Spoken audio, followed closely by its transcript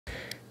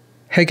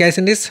Hey guys,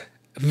 in this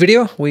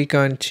video we're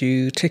going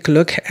to take a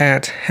look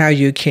at how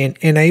you can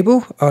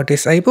enable or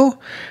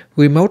disable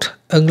remote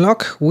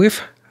unlock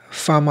with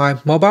Find My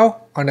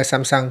Mobile on the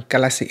Samsung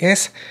Galaxy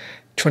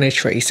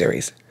S23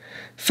 series.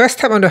 First,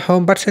 tap on the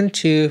home button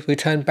to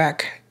return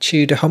back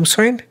to the home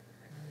screen,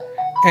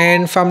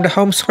 and from the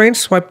home screen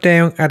swipe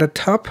down at the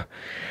top,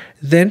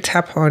 then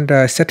tap on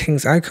the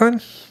settings icon.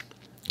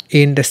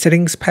 In the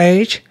settings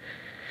page,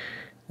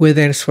 we'll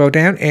then scroll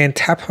down and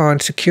tap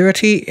on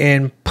security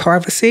and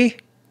privacy.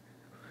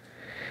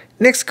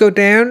 Next, go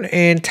down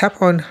and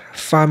tap on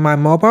Find My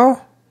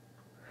Mobile.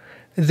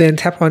 Then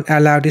tap on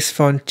Allow this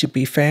phone to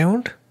be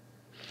found.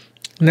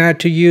 Now,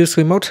 to use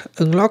remote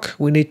unlock,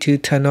 we need to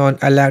turn on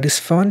Allow this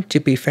phone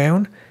to be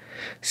found.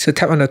 So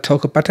tap on the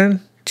toggle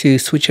button to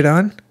switch it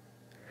on.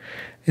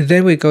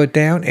 Then we go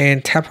down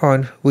and tap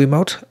on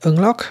Remote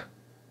Unlock.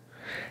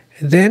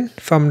 Then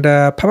from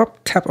the pop-up,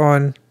 tap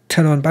on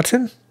Turn On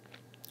button.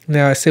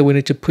 Now I say we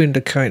need to put in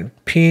the current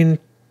PIN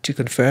to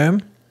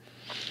confirm.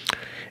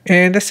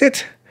 And that's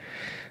it.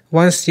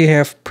 Once you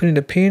have put in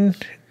the PIN,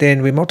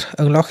 then Remote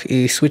Unlock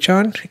is switched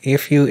on.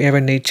 If you ever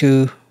need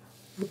to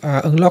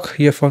unlock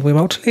your phone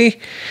remotely,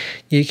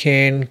 you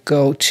can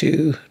go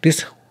to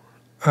this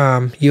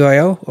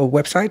URL or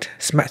website,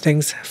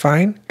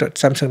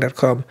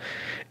 smartthingsfind.samsung.com,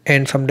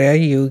 and from there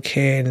you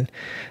can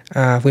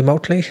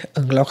remotely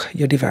unlock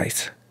your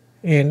device.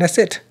 And that's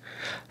it.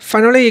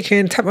 Finally, you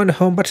can tap on the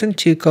home button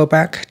to go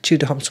back to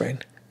the home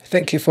screen.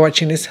 Thank you for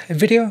watching this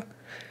video.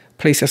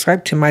 Please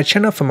subscribe to my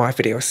channel for more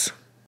videos.